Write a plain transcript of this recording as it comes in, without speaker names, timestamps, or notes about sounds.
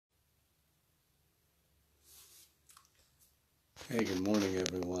Hey, good morning,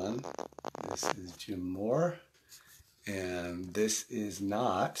 everyone. This is Jim Moore, and this is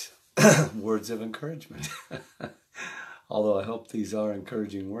not words of encouragement. Although I hope these are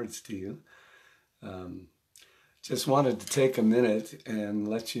encouraging words to you. Just wanted to take a minute and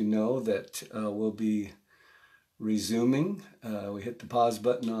let you know that we'll be resuming. We hit the pause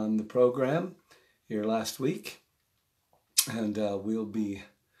button on the program here last week, and we'll be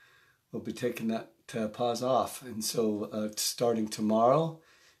taking that pause off. And so starting tomorrow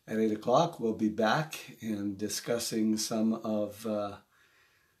at 8 o'clock, we'll be back and discussing some of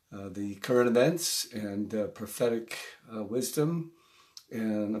the current events and prophetic wisdom,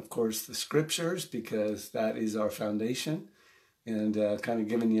 and of course the scriptures, because that is our foundation, and kind of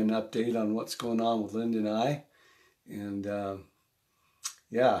giving you an update on what's going on with Linda and I. And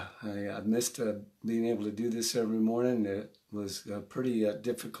I've missed being able to do this every morning. It was pretty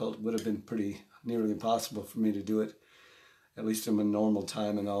difficult. Would have been pretty nearly impossible for me to do it, at least in my normal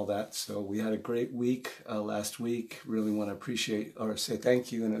time and all that. So we had a great week last week. Really want to appreciate or say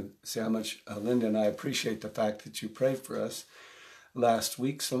thank you and say how much Linda and I appreciate the fact that you prayed for us last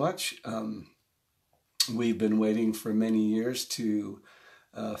week so much. We've been waiting for many years to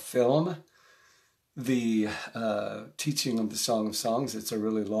film the teaching of the Song of Songs. It's a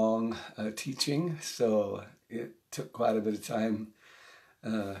really long teaching, so it took quite a bit of time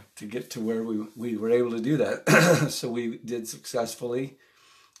to get to where we were able to do that. So we did successfully,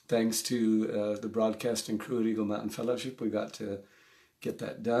 thanks to the broadcasting crew at Eagle Mountain Fellowship. We got to get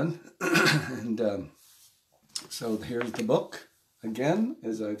that done. And so here's the book again,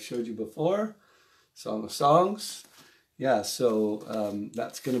 as I've showed you before, Song of Songs. Yeah, so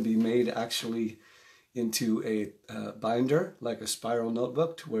that's going to be made actually into a binder, like a spiral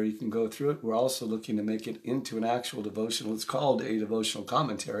notebook, to where you can go through it. We're also looking to make it into an actual devotional. It's called a devotional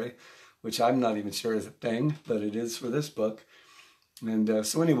commentary, which I'm not even sure is a thing, but it is for this book. And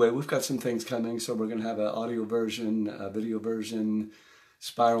so anyway, we've got some things coming. So we're going to have an audio version, a video version,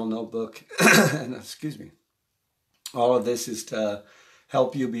 spiral notebook, and excuse me. All of this is to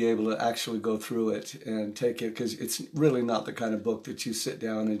help you be able to actually go through it and take it, because it's really not the kind of book that you sit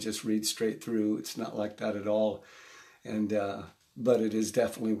down and just read straight through. It's not like that at all. And but it is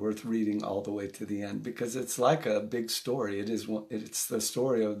definitely worth reading all the way to the end, because it's like a big story. It's the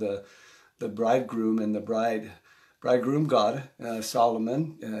story of the bridegroom and the bridegroom God,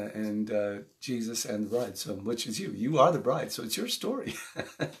 Solomon, and Jesus and the bride. So which is you? You are the bride, so it's your story.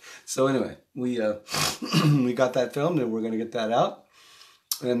 So anyway, we got that filmed, and we're going to get that out.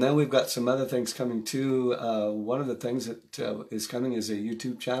 And then we've got some other things coming too. One of the things that is coming is a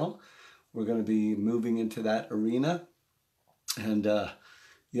YouTube channel. We're going to be moving into that arena. And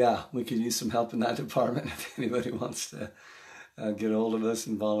we could use some help in that department if anybody wants to get a hold of us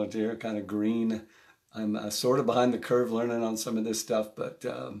and volunteer. Kind of green. I'm sort of behind the curve learning on some of this stuff, but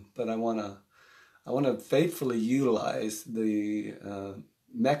I want to faithfully utilize the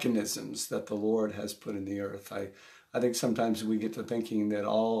mechanisms that the Lord has put in the earth. I think sometimes we get to thinking that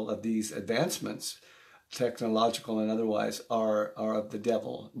all of these advancements, technological and otherwise, are of the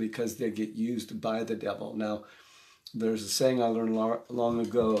devil, because they get used by the devil. Now, there's a saying I learned long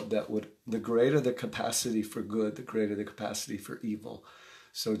ago that the greater the capacity for good, the greater the capacity for evil.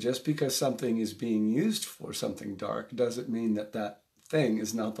 So just because something is being used for something dark doesn't mean that that thing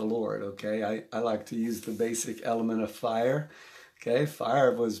is not the Lord, okay? I like to use the basic element of fire, okay?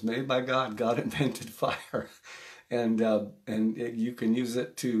 Fire was made by God. God invented fire. And you can use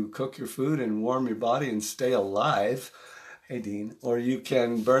it to cook your food and warm your body and stay alive. Hey, Dean. Or you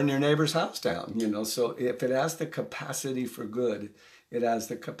can burn your neighbor's house down, So if it has the capacity for good, it has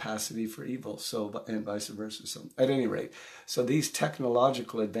the capacity for evil, so, and vice versa. So at any rate, so these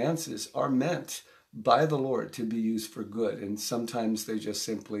technological advances are meant by the Lord to be used for good. And sometimes they just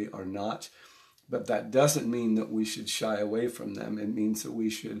simply are not. But that doesn't mean that we should shy away from them. It means that we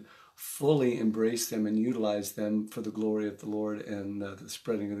should fully embrace them and utilize them for the glory of the Lord and the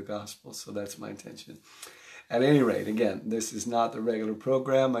spreading of the gospel. So that's my intention. At any rate, again, this is not the regular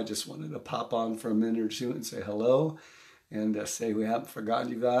program. I just wanted to pop on for a minute or two and say hello and say we haven't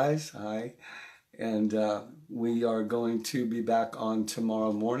forgotten you guys. Hi. And we are going to be back on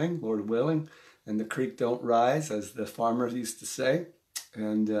tomorrow morning, Lord willing, and the creek don't rise, as the farmer used to say.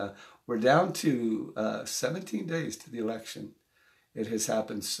 And we're down to 17 days to the election. It has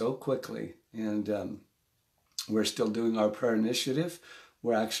happened so quickly, and we're still doing our prayer initiative.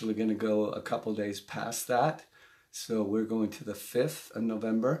 We're actually going to go a couple days past that. So we're going to the 5th of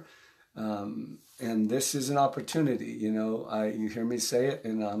November. And this is an opportunity, you hear me say it,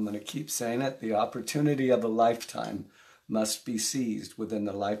 and I'm going to keep saying it. The opportunity of a lifetime must be seized within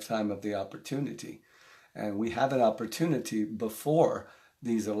the lifetime of the opportunity. And we have an opportunity before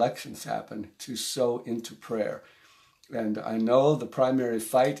these elections happen to sow into prayer. And I know the primary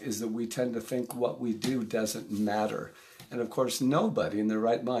fight is that we tend to think what we do doesn't matter. And of course, nobody in their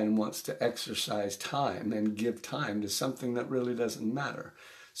right mind wants to exercise time and give time to something that really doesn't matter.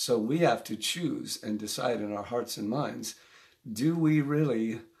 So we have to choose and decide in our hearts and minds, do we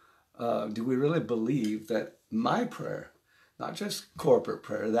really believe that my prayer, not just corporate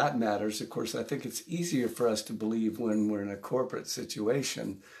prayer, that matters. Of course, I think it's easier for us to believe when we're in a corporate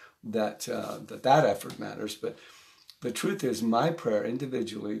situation that that effort matters. But the truth is, my prayer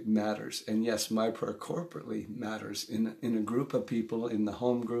individually matters. And yes, my prayer corporately matters in a group of people, in the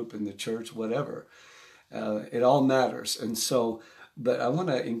home group, in the church, whatever. It all matters. And so, but I want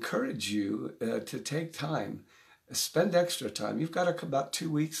to encourage you to take time, spend extra time. You've got about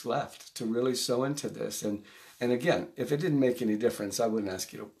 2 weeks left to really sow into this. And again, if it didn't make any difference, I wouldn't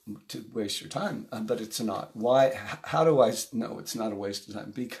ask you to waste your time, but it's not. Why? How do I know it's not a waste of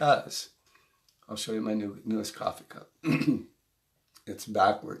time? Because I'll show you my newest coffee cup. It's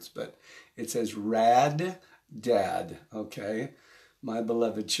backwards, but it says Rad Dad, okay? My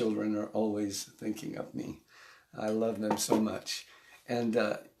beloved children are always thinking of me. I love them so much. And,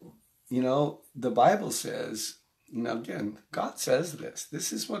 you know, the Bible says, now again, God says this.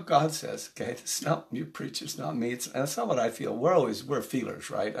 This is what God says, okay? It's not you preachers, not me. That's not what I feel. We're feelers,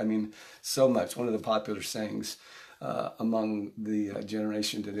 right? I mean, so much. One of the popular sayings among the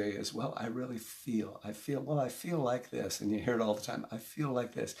generation today is, well, I feel like this. And you hear it all the time. I feel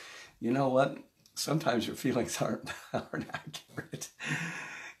like this. You know what? Sometimes your feelings aren't accurate.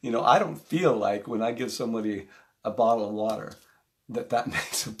 You know, I don't feel like when I give somebody a bottle of water that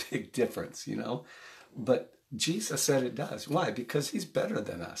makes a big difference, you know? But Jesus said it does. Why? Because he's better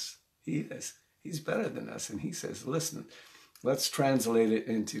than us. He is. He's better than us. And he says, listen, let's translate it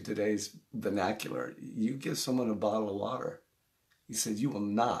into today's vernacular. You give someone a bottle of water, he said, you will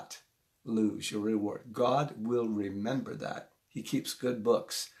not lose your reward. God will remember that. He keeps good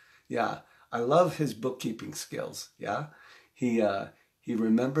books. Yeah, I love his bookkeeping skills. Yeah, he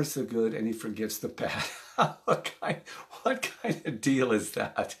remembers the good and he forgets the bad. What kind of deal is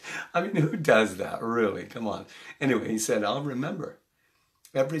that? I mean, who does that, really? Come on. Anyway, he said, I'll remember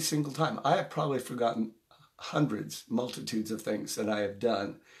every single time. I have probably forgotten multitudes of things that I have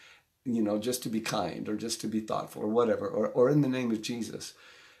done, you know, just to be kind or just to be thoughtful or whatever, or in the name of Jesus,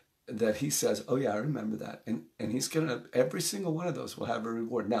 that he says, oh yeah, I remember that. And he's going to, every single one of those will have a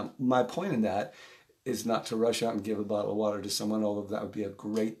reward. Now, my point in that is not to rush out and give a bottle of water to someone, although that would be a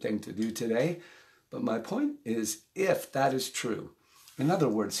great thing to do today. But my point is, if that is true, in other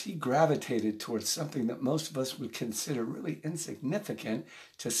words, he gravitated towards something that most of us would consider really insignificant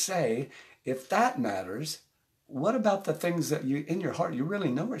to say, if that matters, what about the things that you, in your heart, you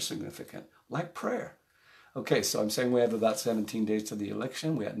really know are significant, like prayer? Okay, so I'm saying we have about 17 days to the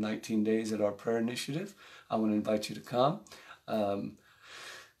election. We had 19 days at our prayer initiative. I want to invite you to come.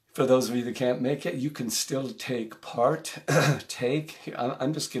 For those of you that can't make it, you can still take part.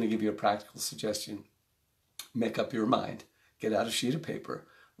 I'm just going to give you a practical suggestion. Make up your mind. Get out a sheet of paper.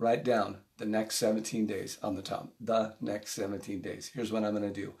 Write down the next 17 days on the top. The next 17 days. Here's what I'm going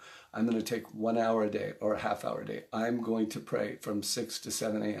to do. I'm going to take 1 hour a day or a half hour a day. I'm going to pray from 6 to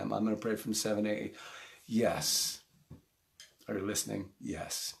 7 a.m. I'm going to pray from 7 a.m. Yes. Are you listening?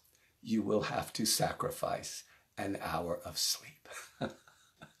 Yes. You will have to sacrifice an hour of sleep.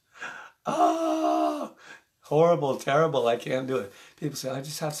 Oh, horrible, terrible. I can't do it. People say, I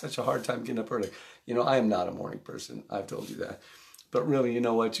just have such a hard time getting up early. You know, I am not a morning person. I've told you that. But really, you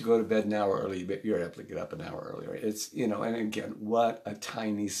know what? You go to bed an hour early, but you're able to get up an hour earlier. It's, you know, and again, what a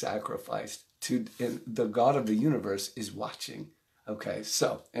tiny sacrifice. And the God of the universe is watching. Okay,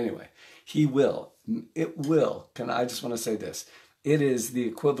 so anyway, it will, I just want to say this. It is the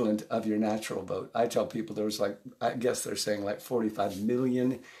equivalent of your natural vote. I tell people there was I guess they're saying 45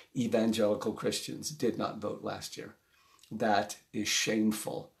 million evangelical Christians did not vote last year. That is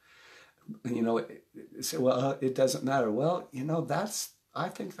shameful. You know, say, well, it doesn't matter. Well, you know, I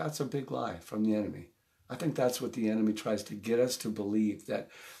think that's a big lie from the enemy. I think that's what the enemy tries to get us to believe,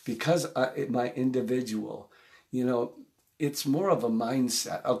 that because my individual, you know, it's more of a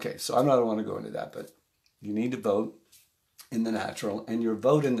mindset. Okay, so I don't want to go into that, but you need to vote in the natural and your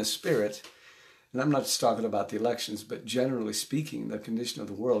vote in the spirit. And I'm not just talking about the elections, but generally speaking, the condition of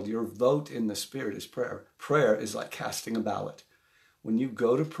the world, your vote in the spirit is prayer. Prayer is like casting a ballot. When you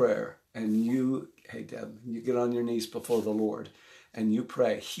go to prayer and hey Deb, you get on your knees before the Lord and you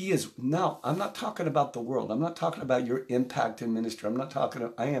pray, now I'm not talking about the world. I'm not talking about your impact in ministry.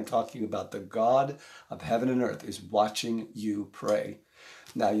 I am talking about the God of heaven and earth is watching you pray.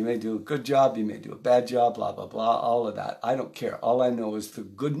 Now, you may do a good job, you may do a bad job, blah, blah, blah, all of that. I don't care. All I know is the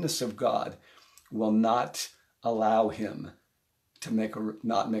goodness of God will not allow him to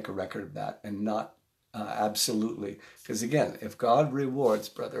not make a record of that, and not absolutely. Because again, if God rewards,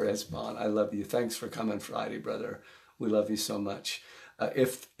 Brother Esbon, I love you. Thanks for coming Friday, brother. We love you so much.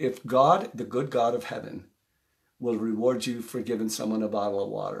 If God, the good God of heaven, will reward you for giving someone a bottle of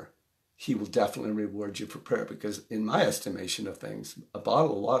water, he will definitely reward you for prayer, because in my estimation of things, a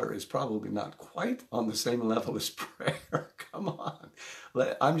bottle of water is probably not quite on the same level as prayer. Come on.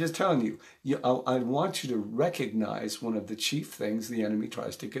 I'm just telling you, I want you to recognize one of the chief things the enemy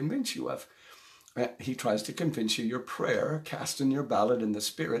tries to convince you of. He tries to convince you your prayer, casting your ballot in the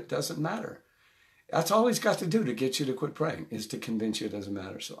Spirit, doesn't matter. That's all he's got to do to get you to quit praying, is to convince you it doesn't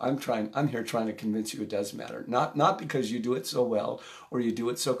matter. So I'm here trying to convince you it does matter. Not because you do it so well, or you do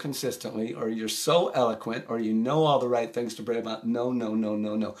it so consistently, or you're so eloquent, or you know all the right things to pray about. No, no, no,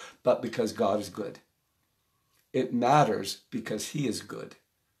 no, no. But because God is good. It matters because he is good.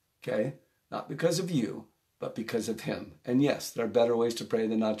 Okay? Not because of you, but because of him. And yes, there are better ways to pray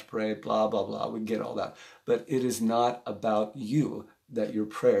than not to pray, blah, blah, blah. We get all that. But it is not about you that your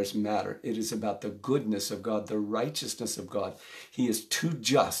prayers matter. It is about the goodness of God, the righteousness of God. He is too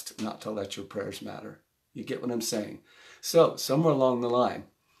just not to let your prayers matter. You get what I'm saying? So somewhere along the line,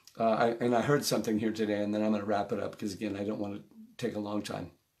 I heard something here today, and then I'm going to wrap it up because, again, I don't want to take a long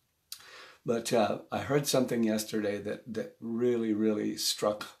time. But I heard something yesterday that really, really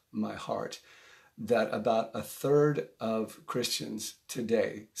struck my heart, that about a third of Christians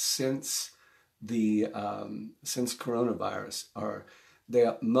today, since coronavirus,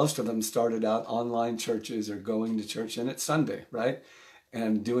 most of them started out online churches or going to church, and it's Sunday, right?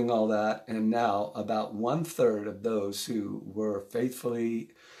 And doing all that. And now about 1/3 of those who were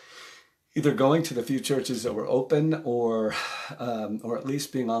faithfully either going to the few churches that were open or at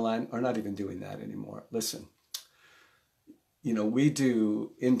least being online are not even doing that anymore. Listen, we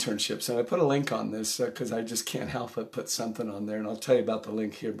do internships, and I put a link on this because I just can't help but put something on there, and I'll tell you about the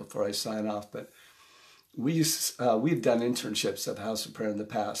link here before I sign off. But we've done internships at the House of Prayer in the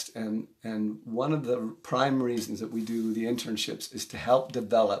past, and one of the prime reasons that we do the internships is to help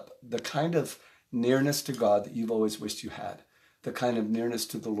develop the kind of nearness to God that you've always wished you had, the kind of nearness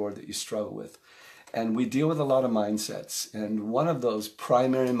to the Lord that you struggle with. And we deal with a lot of mindsets. And one of those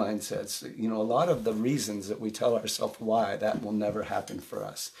primary mindsets, a lot of the reasons that we tell ourselves why that will never happen for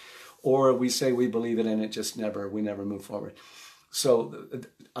us. Or we say we believe it and we never move forward. So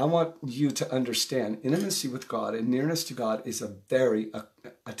I want you to understand intimacy with God and nearness to God is a very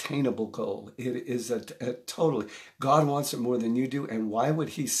attainable goal. It is a totally, God wants it more than you do. And why would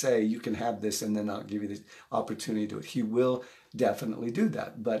he say you can have this and then not give you the opportunity to do it? He will definitely do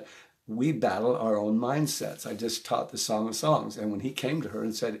that. But we battle our own mindsets. I just taught the Song of Songs, and when he came to her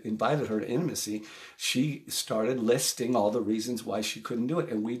and invited her to intimacy, she started listing all the reasons why she couldn't do it.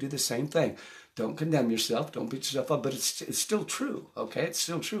 And we do the same thing. Don't condemn yourself. Don't beat yourself up. But it's still true, okay? It's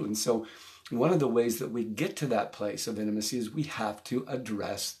still true. And so one of the ways that we get to that place of intimacy is we have to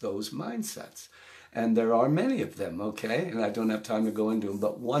address those mindsets. And there are many of them, okay? And I don't have time to go into them,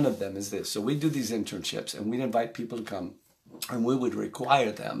 but one of them is this. So we do these internships, and we'd invite people to come, and we would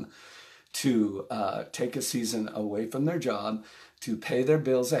require them to take a season away from their job, to pay their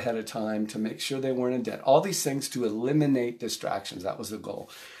bills ahead of time, to make sure they weren't in debt. All these things to eliminate distractions. That was the goal.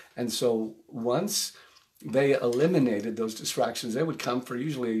 And so once they eliminated those distractions, they would come for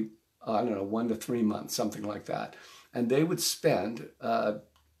usually, 1 to 3 months, something like that. And they would spend,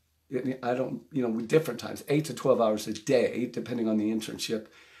 with different times, 8 to 12 hours a day, depending on the internship,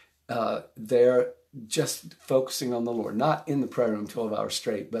 they're just focusing on the Lord, not in the prayer room 12 hours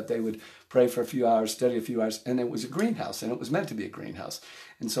straight, but they would pray for a few hours, study a few hours, and it was a greenhouse, and it was meant to be a greenhouse.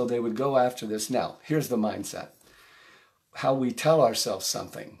 And so they would go after this. Now, here's the mindset. How we tell ourselves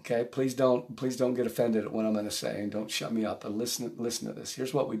something, okay? Please don't get offended at what I'm going to say, and don't shut me up, but listen to this.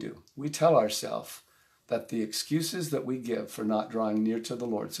 Here's what we do. We tell ourselves that the excuses that we give for not drawing near to the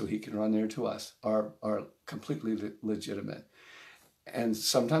Lord so he can draw near to us are completely legitimate. And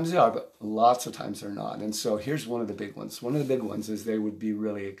sometimes they are, but lots of times they're not. And so here's one of the big ones. One of the big ones is they would be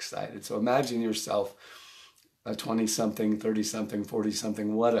really excited. So imagine yourself a 20-something, 30-something,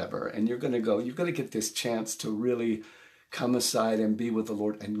 40-something, whatever, and you're going to get this chance to really come aside and be with the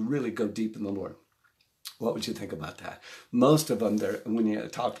Lord and really go deep in the Lord. What would you think about that? Most of them, when you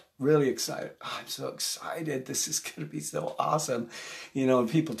talk, really excited. Oh, I'm so excited. This is going to be so awesome. And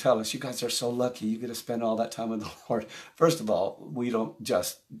people tell us, you guys are so lucky. You get to spend all that time with the Lord. First of all, we don't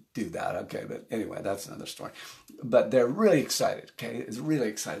just do that, okay? But anyway, that's another story. But they're really excited, okay? It's really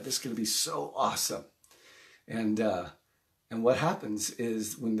excited. This is going to be so awesome. And And what happens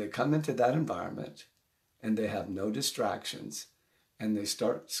is when they come into that environment and they have no distractions and they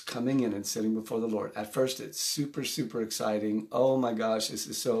start coming in and sitting before the Lord, at first it's super, super exciting. Oh my gosh, this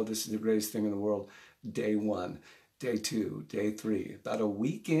is the greatest thing in the world. Day 1, day 2, day 3. About a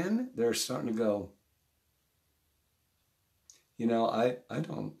week in, they're starting to go, you know, I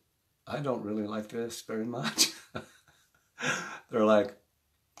don't really like this very much. They're like,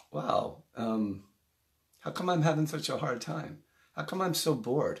 wow, how come I'm having such a hard time? How come I'm so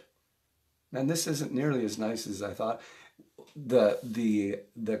bored? Man, this isn't nearly as nice as I thought.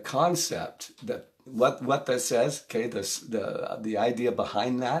 The concept that what that says, okay, the idea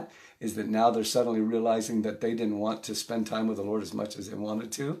behind that is that now they're suddenly realizing that they didn't want to spend time with the Lord as much as they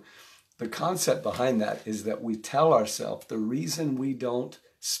wanted to. The concept behind that is that we tell ourselves the reason we don't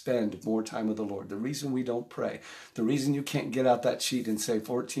spend more time with the Lord, the reason we don't pray, the reason you can't get out that sheet and say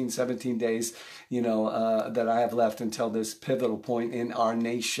 14, 17 days, that I have left until this pivotal point in our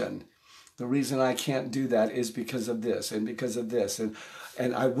nation. The reason I can't do that is because of this and because of this.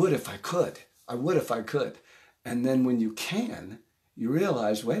 And I would if I could. I would if I could. And then when you can, you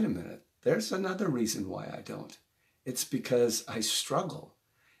realize, wait a minute, there's another reason why I don't. It's because I struggle.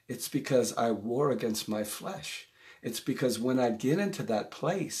 It's because I war against my flesh. It's because when I get into that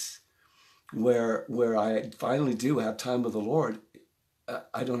place where I finally do have time with the Lord,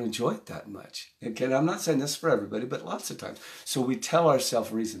 I don't enjoy it that much. Again, I'm not saying this for everybody, but lots of times. So we tell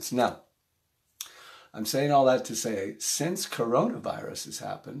ourselves reasons. Now, I'm saying all that to say, since coronavirus has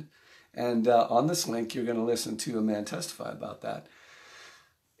happened, and on this link, you're going to listen to a man testify about that.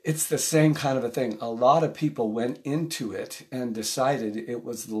 It's the same kind of a thing. A lot of people went into it and decided it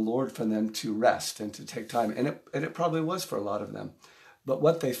was the Lord for them to rest and to take time. And it probably was for a lot of them. But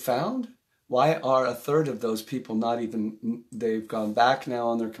what they found, why are a third of those people not even, they've gone back now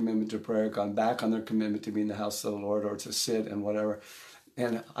on their commitment to prayer, gone back on their commitment to be in the house of the Lord or to sit and whatever.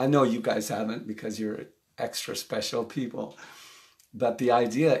 And I know you guys haven't because you're extra special people. But the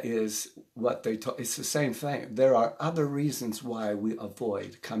idea is it's the same thing. There are other reasons why we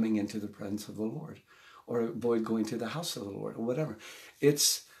avoid coming into the presence of the Lord or avoid going to the house of the Lord or whatever.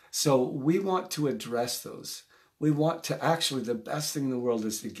 So we want to address those. We want to actually, the best thing in the world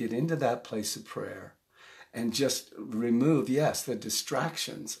is to get into that place of prayer and just remove, yes, the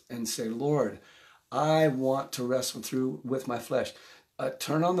distractions and say, Lord, I want to wrestle through with my flesh.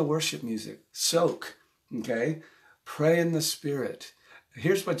 Turn on the worship music, soak, okay? Pray in the Spirit.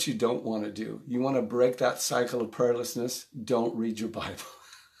 Here's what you don't want to do. You want to break that cycle of prayerlessness? Don't read your Bible.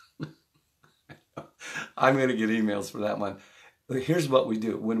 I'm going to get emails for that one. But here's what we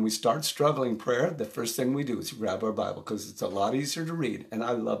do. When we start struggling prayer, the first thing we do is grab our Bible because it's a lot easier to read. And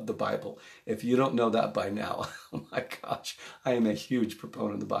I love the Bible. If you don't know that by now, oh my gosh, I am a huge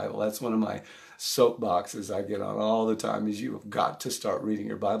proponent of the Bible. That's one of my soapboxes I get on all the time is you have got to start reading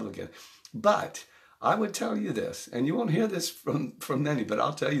your Bible again. But I would tell you this, and you won't hear this from many, but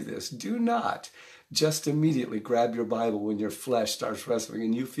I'll tell you this. Do not just immediately grab your Bible when your flesh starts wrestling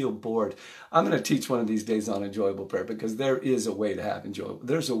and you feel bored. I'm going to teach one of these days on enjoyable prayer because there is a way to have enjoyable.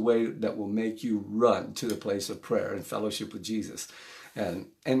 There's a way that will make you run to the place of prayer and fellowship with Jesus. And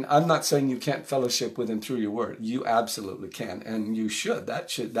I'm not saying you can't fellowship with him through your word. You absolutely can, and you should.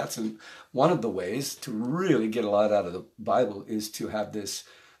 That's one of the ways to really get a lot out of the Bible is to have this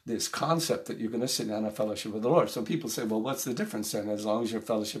concept that you're going to sit down and fellowship with the Lord. So people say, well, what's the difference then as long as you're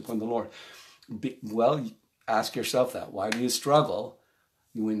fellowship with the Lord? Well, ask yourself that. Why do you struggle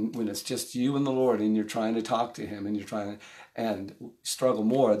when it's just you and the Lord and you're trying to talk to him and you're trying to and struggle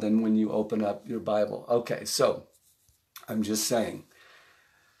more than when you open up your Bible? Okay, so I'm just saying,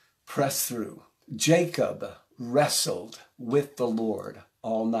 press through. Jacob wrestled with the Lord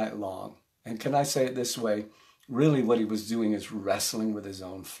all night long. And can I say it this way? Really what he was doing is wrestling with his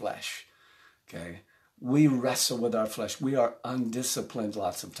own flesh, okay? We wrestle with our flesh. We are undisciplined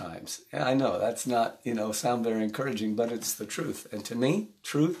lots of times. And I know that's not, sound very encouraging, but it's the truth. And to me,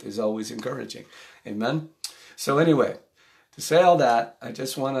 truth is always encouraging. Amen? So anyway, to say all that, I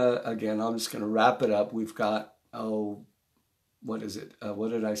just want to, again, I'm just going to wrap it up. We've got, what is it?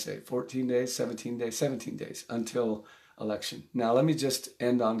 What did I say? 14 days, 17 days, 17 days until election. Now, let me just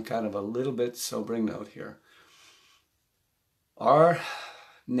end on kind of a little bit sobering note here. Our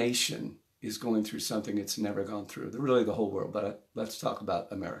nation is going through something it's never gone through. Really the whole world, but let's talk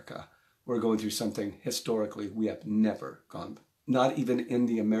about America. We're going through something historically we have never gone, not even in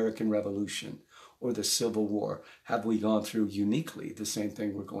the American Revolution or the Civil War have we gone through uniquely the same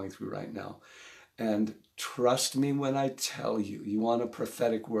thing we're going through right now. And trust me when I tell you, you want a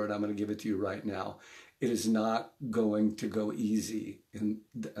prophetic word, I'm going to give it to you right now. It is not going to go easy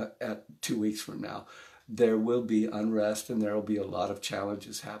at 2 weeks from now. there will be unrest and there will be a lot of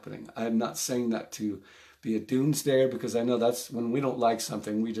challenges happening. I'm not saying that to be a doomsdayer, because I know that's when we don't like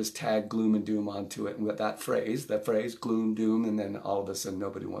something, we just tag gloom and doom onto it. And with that phrase, gloom, doom, and then all of a sudden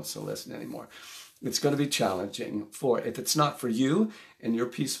nobody wants to listen anymore. It's going to be challenging if it's not for you and your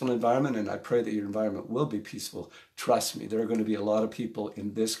peaceful environment, and I pray that your environment will be peaceful. Trust me, there are going to be a lot of people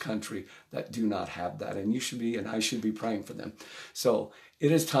in this country that do not have that, and you should be, and I should be praying for them. So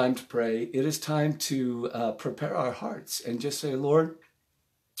it is time to pray. It is time to prepare our hearts and just say, Lord,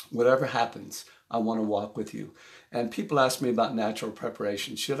 whatever happens, I want to walk with you. And people ask me about natural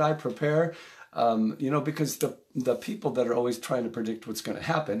preparation. Should I prepare? Because the people that are always trying to predict what's going to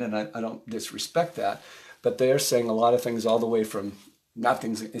happen, and I don't disrespect that, but they're saying a lot of things all the way from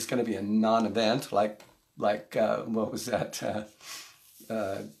nothing's it's going to be a non-event, like what was that?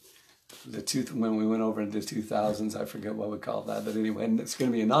 When we went over into the 2000s, I forget what we call that, but anyway, and it's going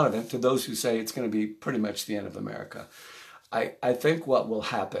to be a non-event to those who say it's going to be pretty much the end of America. I think what will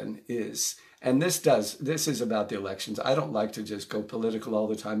happen is, and this is about the elections. I don't like to just go political all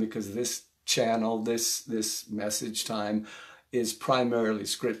the time, because this channel, this message time is primarily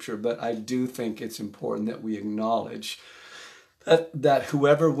scripture, but I do think it's important that we acknowledge that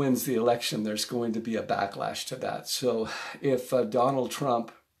whoever wins the election, there's going to be a backlash to that. So if Donald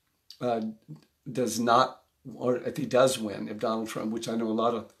Trump does not, or if he does win, if Donald Trump, which I know a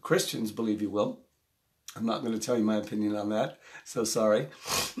lot of Christians believe he will, I'm not going to tell you my opinion on that, so sorry.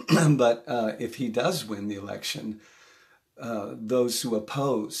 But if he does win the election, those who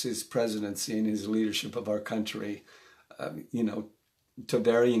oppose his presidency and his leadership of our country, to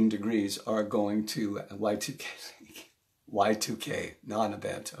varying degrees, are going to Y2K,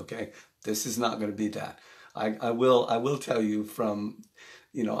 non-event, okay? This is not going to be that. I will tell you from,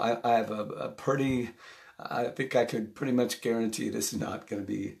 I have a pretty, I think I could pretty much guarantee this is not going to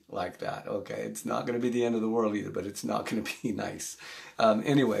be like that, okay? It's not going to be the end of the world either, but it's not going to be nice.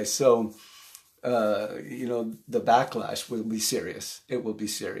 Anyway, so, the backlash will be serious. It will be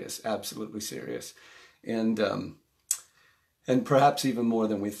serious, absolutely serious. And perhaps even more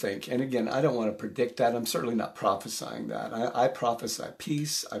than we think. And again, I don't want to predict that. I'm certainly not prophesying that. I prophesy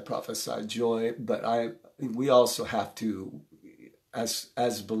peace, I prophesy joy, but we also have to,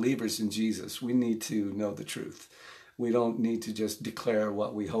 as believers in Jesus, we need to know the truth. We don't need to just declare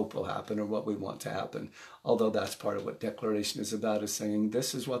what we hope will happen or what we want to happen, although that's part of what declaration is about, is saying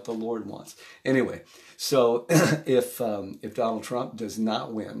this is what the Lord wants. Anyway, so if Donald Trump does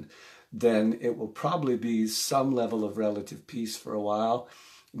not win, then it will probably be some level of relative peace for a while.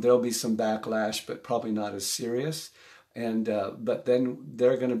 There'll be some backlash, but probably not as serious. And but then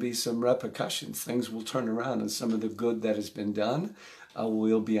there are going to be some repercussions. Things will turn around, and some of the good that has been done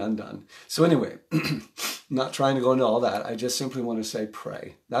will be undone. So anyway, not trying to go into all that. I just simply want to say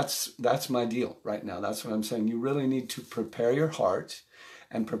pray. That's my deal right now. That's what I'm saying. You really need to prepare your heart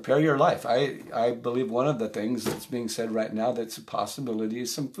and prepare your life. I believe one of the things that's being said right now that's a possibility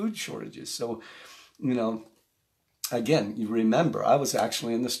is some food shortages. So, again, you remember, I was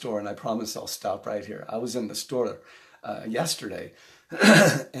actually in the store, and I promise I'll stop right here. I was in the store yesterday,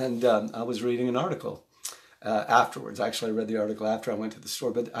 and I was reading an article afterwards. Actually, I read the article after I went to the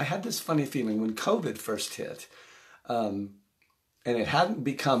store, but I had this funny feeling when COVID first hit, and it hadn't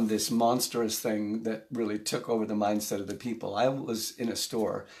become this monstrous thing that really took over the mindset of the people. I was in a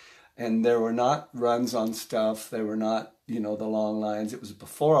store, and there were not runs on stuff. There were not, the long lines. It was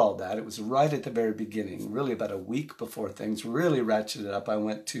before all that. It was right at the very beginning, really about a week before things really ratcheted up. I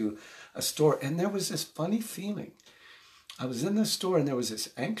went to a store, and there was this funny feeling. I was in the store, and there was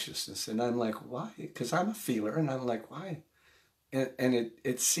this anxiousness, and I'm like, why? Because I'm a feeler, and I'm like, why? And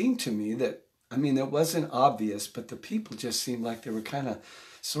it seemed to me that, it wasn't obvious, but the people just seemed like they were kind of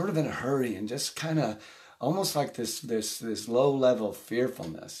sort of in a hurry, and just kind of almost like this low-level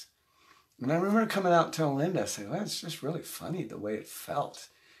fearfulness. And I remember coming out and telling Linda, I said, well, it's just really funny the way it felt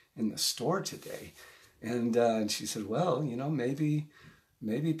in the store today. And she said, well, maybe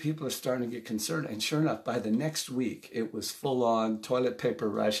people are starting to get concerned. And sure enough, by the next week, it was full-on toilet paper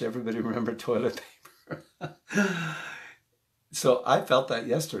rush. Everybody remember toilet paper? So I felt that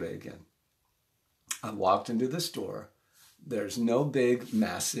yesterday again. I walked into the store. There's no big,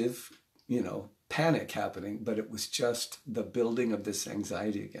 massive, panic happening, but it was just the building of this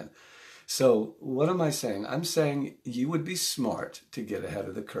anxiety again. So what am I saying? I'm saying you would be smart to get ahead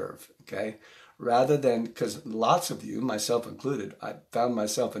of the curve, okay? Rather than, because lots of you, myself included, I found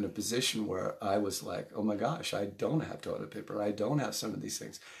myself in a position where I was like, oh my gosh, I don't have toilet paper. I don't have some of these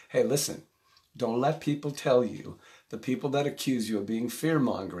things. Hey, listen, don't let people tell you, the people that accuse you of being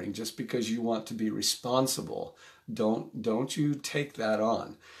fear-mongering just because you want to be responsible, don't you take that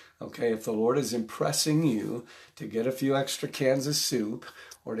on. Okay, if the Lord is impressing you to get a few extra cans of soup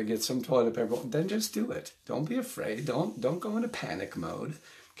or to get some toilet paper, then just do it. Don't be afraid. Don't go into panic mode.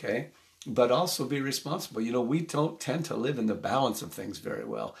 Okay, but also be responsible. You know, we don't tend to live in the balance of things very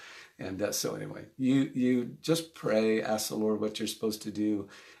well. And so anyway, you just pray, ask the Lord what you're supposed to do.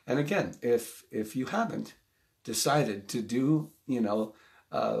 And again, if you haven't decided to do, you know,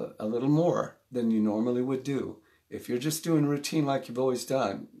 a little more than you normally would do, if you're just doing routine like you've always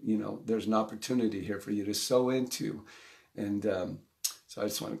done, you know, there's an opportunity here for you to sow into. And so I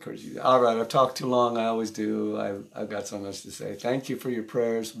just want to encourage you. All right, I've talked too long. I always do. I've got so much to say. Thank you for your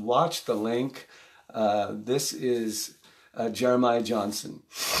prayers. Watch the link. This is Jeremiah Johnson.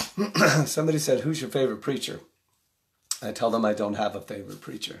 Somebody said, who's your favorite preacher? I tell them I don't have a favorite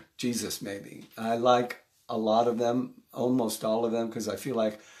preacher. Jesus, maybe. I like a lot of them, almost all of them, because I feel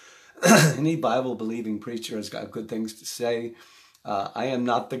like any Bible-believing preacher has got good things to say. I am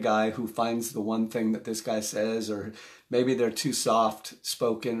not the guy who finds the one thing that this guy says, or maybe they're too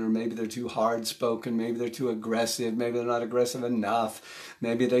soft-spoken, or maybe they're too hard-spoken, maybe they're too aggressive, maybe they're not aggressive enough,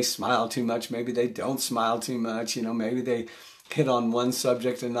 maybe they smile too much, maybe they don't smile too much, you know, maybe they hit on one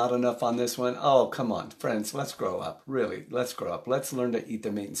subject and not enough on this one. Oh, come on, friends, let's grow up. Really, let's grow up. Let's learn to eat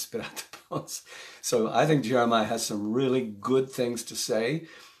the meat and spit out the bones. So I think Jeremiah has some really good things to say.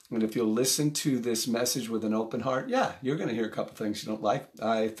 And if you'll listen to this message with an open heart, yeah, you're going to hear a couple things you don't like.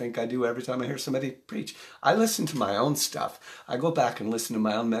 I think I do every time I hear somebody preach. I listen to my own stuff. I go back and listen to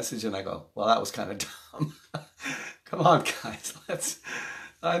my own message and I go, well, that was kind of dumb. Come on, guys.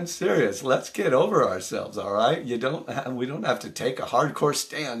 I'm serious. Let's get over ourselves, all right? We don't have to take a hardcore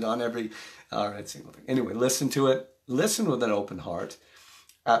stand on every, all right, single thing. Anyway, listen to it. Listen with an open heart.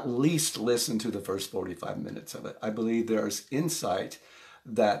 At least listen to the first 45 minutes of it. I believe there's insight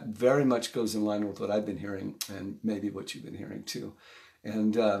that very much goes in line with what I've been hearing and maybe what you've been hearing too.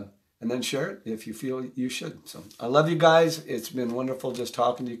 And then share it if you feel you should. So I love you guys. It's been wonderful just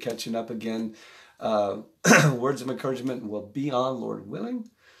talking to you, catching up again. Words of encouragement will be on, Lord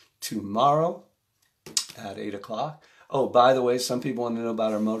willing, tomorrow at 8 o'clock. Oh, by the way, some people want to know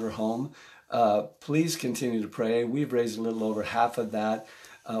about our motorhome. Please continue to pray. We've raised a little over half of that.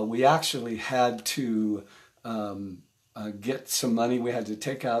 We actually had to get some money. We had to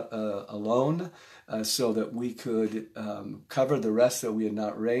take out a loan so that we could cover the rest that we had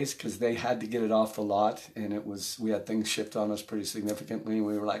not raised, because they had to get it off the lot, and we had things shift on us pretty significantly.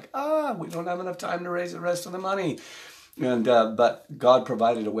 We were like, we don't have enough time to raise the rest of the money. And but God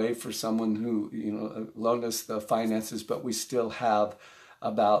provided a way for someone who, you know, loaned us the finances, but we still have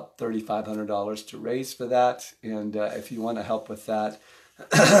about $3,500 to raise for that. And if you want to help with that,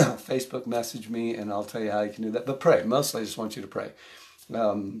 Facebook message me and I'll tell you how you can do that. But pray. Mostly I just want you to pray.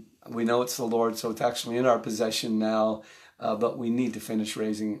 We know it's the Lord, so it's actually in our possession now, but we need to finish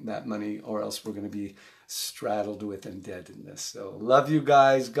raising that money or else we're going to be straddled with indebtedness. So love you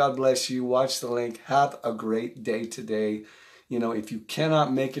guys. God bless you. Watch the link. Have a great day today. You know, if you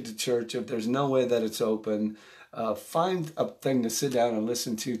cannot make it to church, if there's no way that it's open, find a thing to sit down and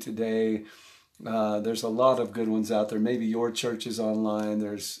listen to today. There's a lot of good ones out there. Maybe your church is online.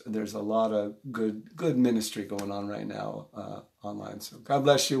 There's a lot of good ministry going on right now online. So God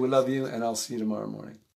bless you. We love you, and I'll see you tomorrow morning.